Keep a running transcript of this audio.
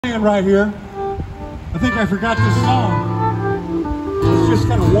playing right here. I think I forgot this song. Let's just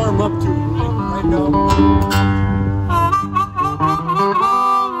kind of warm up to it right now.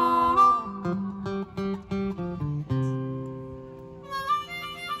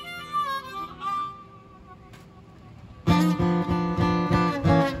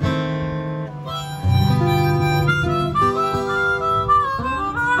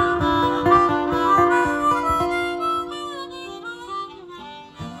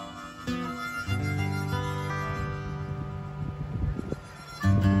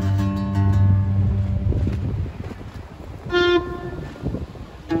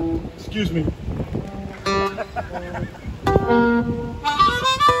 Excuse me.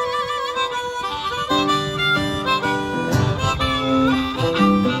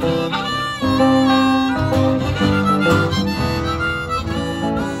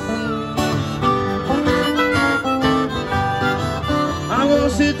 I'm gonna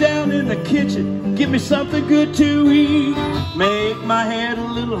sit down in the kitchen, give me something good to eat, make my head a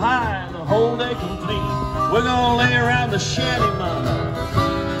little high, the whole day complete. We're gonna lay around the shanty,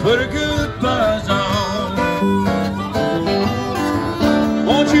 mama, put a good buzz on.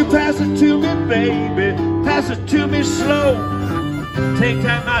 Won't you pass it to me, baby? Pass it to me slow. Take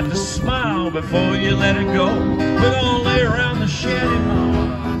time out to smile before you let it go. We're gonna lay around the shanty,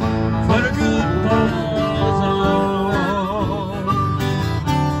 mama, put a good buzz on.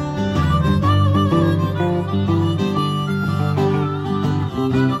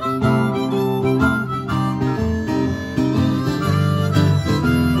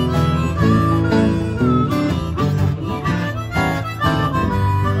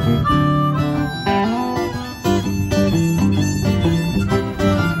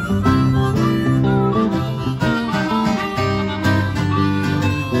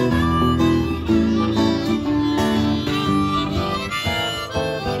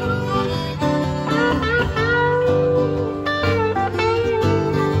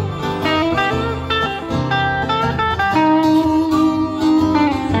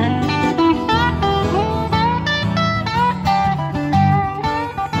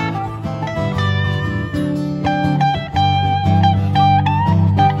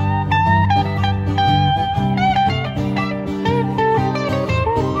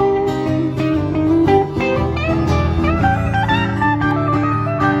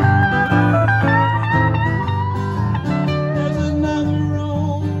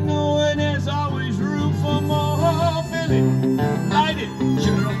 Light it,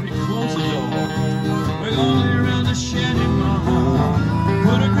 sure don't be close the door. We're gonna lay around the shanty, mama,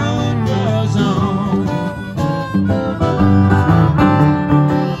 put a good buzz on.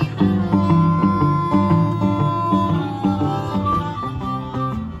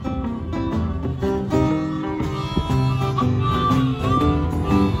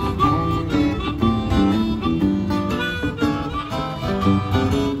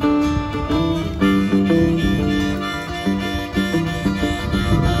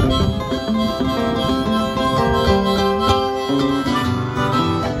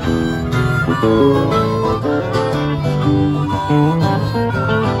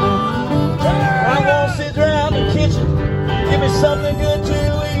 I'm gonna sit around the kitchen, give me something good to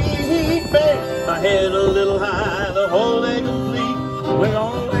eat, babe. My head a little high, the whole day complete. We're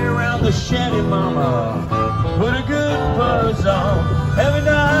gonna lay around the shanty, mama, put a good buzz on. Every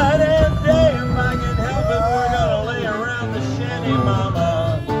night and day, if I can help it, we're gonna lay around the shanty,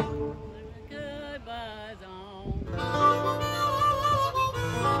 mama, put a good buzz on.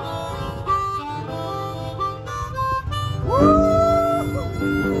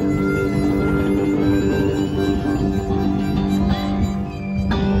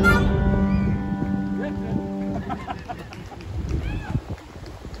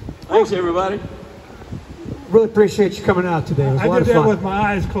 Thanks, everybody. Really appreciate you coming out today. It was a lot of fun. I did that with my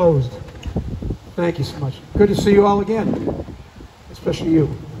eyes closed. Thank you so much. Good to see you all again, especially you.